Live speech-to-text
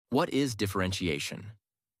What is differentiation?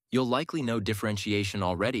 You'll likely know differentiation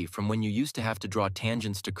already from when you used to have to draw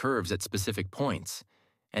tangents to curves at specific points,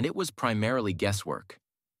 and it was primarily guesswork.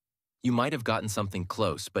 You might have gotten something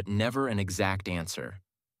close, but never an exact answer.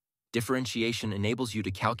 Differentiation enables you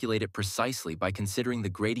to calculate it precisely by considering the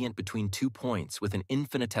gradient between 2 points with an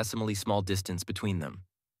infinitesimally small distance between them.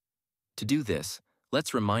 To do this,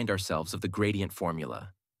 let's remind ourselves of the gradient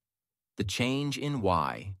formula. The change in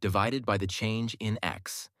y divided by the change in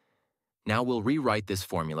x. Now we'll rewrite this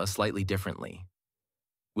formula slightly differently.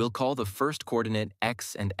 We'll call the first coordinate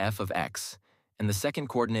x and f of x, and the second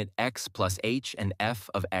coordinate x plus h and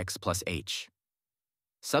f of x plus h.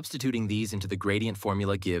 Substituting these into the gradient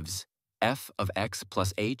formula gives f of x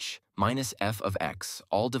plus h minus f of x,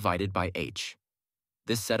 all divided by h.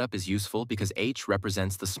 This setup is useful because h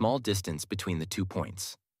represents the small distance between the 2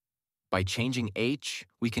 points. By changing h,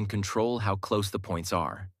 we can control how close the points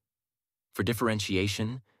are. For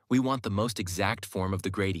differentiation, we want the most exact form of the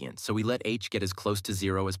gradient, so we let h get as close to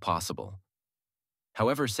 0 as possible.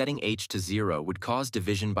 However, setting h to 0 would cause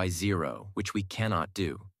division by 0, which we cannot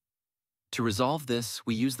do. To resolve this,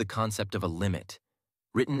 we use the concept of a limit,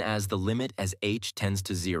 written as the limit as h tends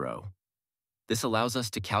to 0. This allows us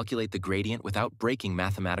to calculate the gradient without breaking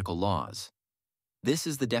mathematical laws. This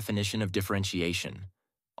is the definition of differentiation,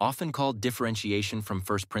 often called differentiation from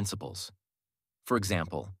first principles. For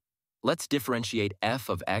example, let's differentiate f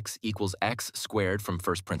of x equals x squared from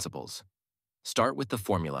first principles. Start with the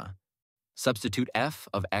formula. Substitute f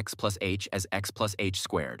of x plus h as x plus h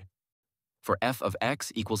squared. For f of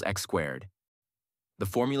x equals x squared, the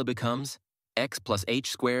formula becomes x plus h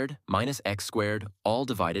squared minus x squared, all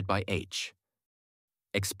divided by h.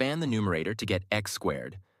 Expand the numerator to get x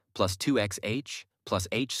squared plus 2xh plus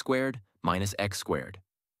h squared minus x squared.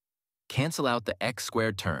 Cancel out the x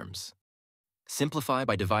squared terms. Simplify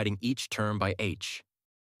by dividing each term by h.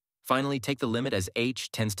 Finally, take the limit as h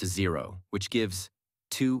tends to 0, which gives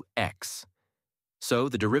 2x. So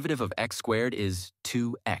the derivative of x squared is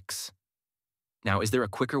 2x. Now, is there a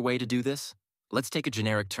quicker way to do this? Let's take a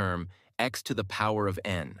generic term, x to the power of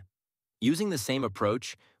n. Using the same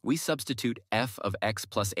approach, we substitute f of x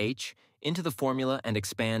plus h into the formula and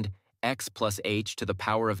expand x plus h to the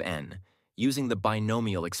power of n, using the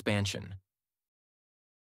binomial expansion.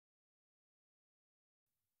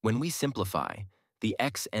 When we simplify, the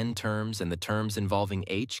xn terms and the terms involving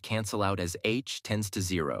h cancel out as h tends to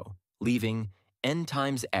 0, leaving n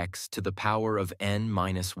times x to the power of n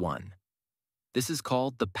minus 1. This is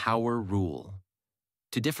called the power rule.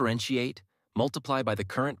 To differentiate, multiply by the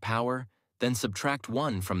current power, then subtract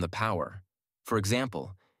 1 from the power. For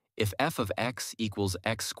example, if f of x equals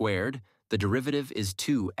x squared, the derivative is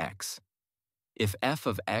 2x. If f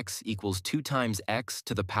of x equals 2 times x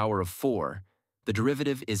to the power of 4, the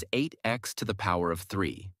derivative is 8x to the power of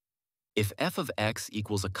 3. If f of x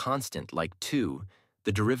equals a constant like 2,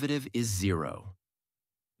 the derivative is 0.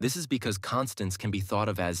 This is because constants can be thought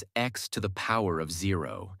of as x to the power of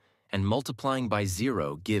 0, and multiplying by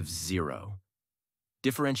 0 gives 0.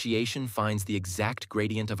 Differentiation finds the exact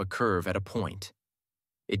gradient of a curve at a point.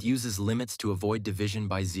 It uses limits to avoid division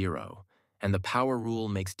by 0, and the power rule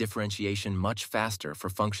makes differentiation much faster for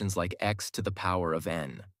functions like x to the power of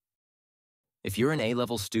n. If you're an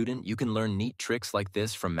A-level student, you can learn neat tricks like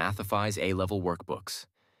this from Mathify's A-level workbooks.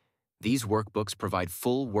 These workbooks provide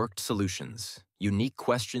full worked solutions, unique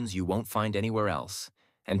questions you won't find anywhere else,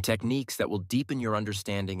 and techniques that will deepen your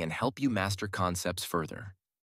understanding and help you master concepts further.